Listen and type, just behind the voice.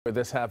For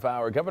this half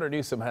hour, Governor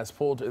Newsom has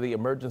pulled the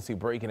emergency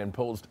brake and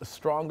imposed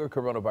stronger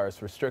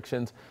coronavirus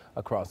restrictions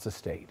across the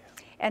state.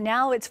 And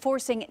now it's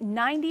forcing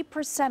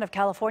 90% of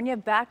California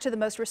back to the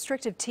most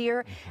restrictive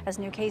tier as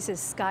new cases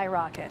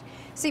skyrocket.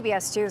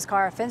 CBS 2's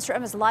Cara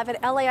Finstrom is live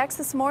at LAX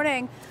this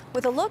morning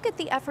with a look at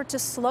the effort to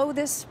slow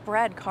this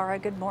spread. Cara,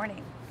 good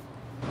morning.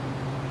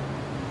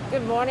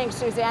 Good morning,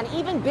 Suzanne.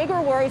 Even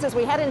bigger worries as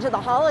we head into the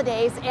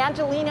holidays.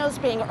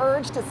 Angelenos being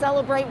urged to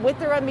celebrate with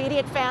their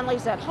immediate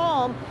families at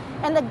home,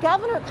 and the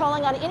governor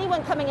calling on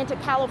anyone coming into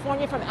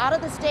California from out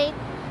of the state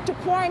to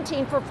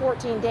quarantine for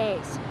 14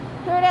 days.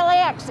 Here at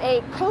LAX,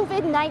 a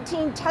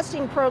COVID-19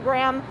 testing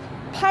program,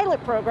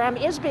 pilot program,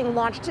 is being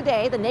launched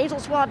today. The nasal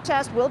swab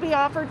test will be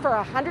offered for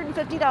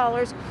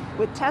 $150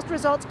 with test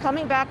results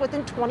coming back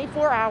within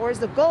 24 hours.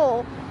 The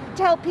goal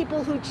to help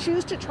people who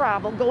choose to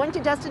travel going to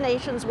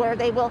destinations where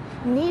they will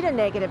need a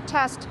negative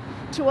test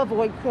to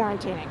avoid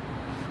quarantining.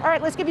 All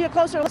right, let's give you a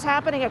closer look at what's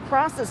happening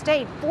across the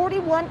state.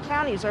 41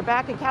 counties are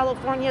back in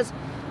California's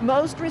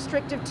most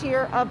restrictive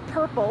tier of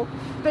purple.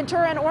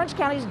 Ventura and Orange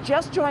counties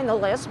just joined the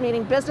list,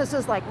 meaning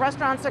businesses like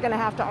restaurants are going to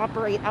have to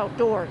operate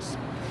outdoors.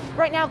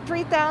 Right now,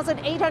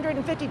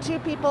 3,852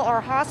 people are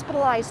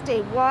hospitalized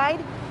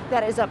statewide.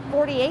 That is up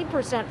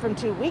 48% from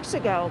 2 weeks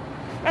ago.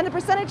 And the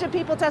percentage of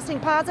people testing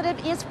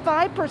positive is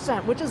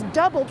 5%, which is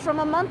doubled from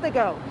a month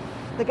ago.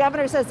 The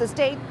governor says the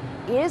state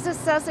is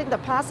assessing the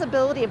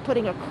possibility of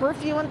putting a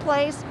curfew in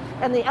place,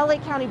 and the LA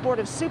County Board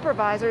of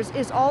Supervisors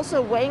is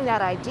also weighing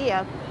that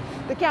idea.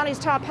 The county's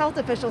top health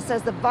official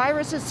says the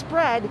virus's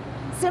spread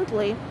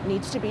simply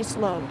needs to be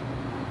slowed.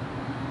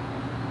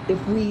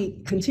 If we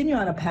continue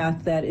on a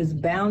path that is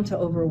bound to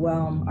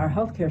overwhelm our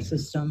healthcare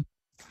system,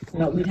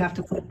 we'd have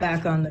to put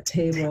back on the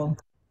table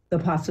the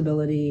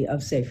possibility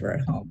of safer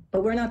at home.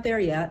 But we're not there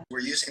yet.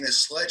 We're using this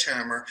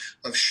sledgehammer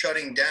of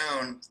shutting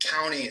down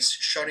counties,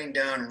 shutting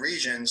down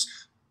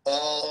regions,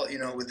 all,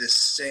 with this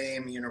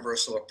same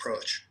universal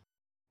approach.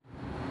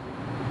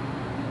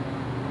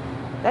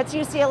 That's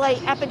UCLA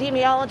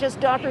epidemiologist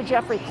Dr.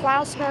 Jeffrey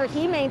Klausner.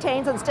 He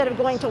maintains instead of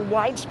going to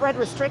widespread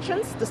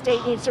restrictions, the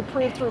state needs to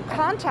prove through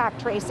contact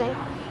tracing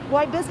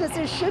why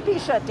businesses should be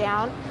shut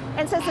down,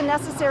 and says the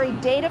necessary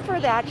data for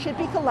that should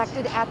be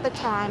collected at the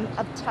time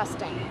of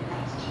testing.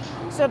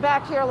 So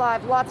back here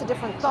live, lots of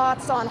different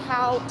thoughts on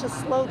how to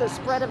slow the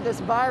spread of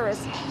this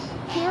virus.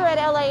 Here at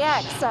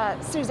LAX,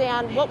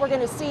 Suzanne, what we're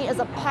going to see is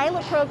a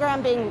pilot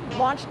program being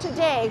launched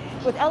today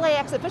with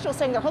LAX officials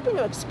saying they're hoping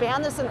to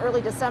expand this in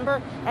early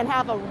December and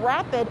have a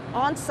rapid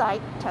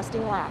on-site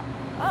testing lab.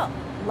 Oh,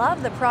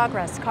 love the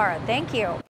progress, Cara. Thank you.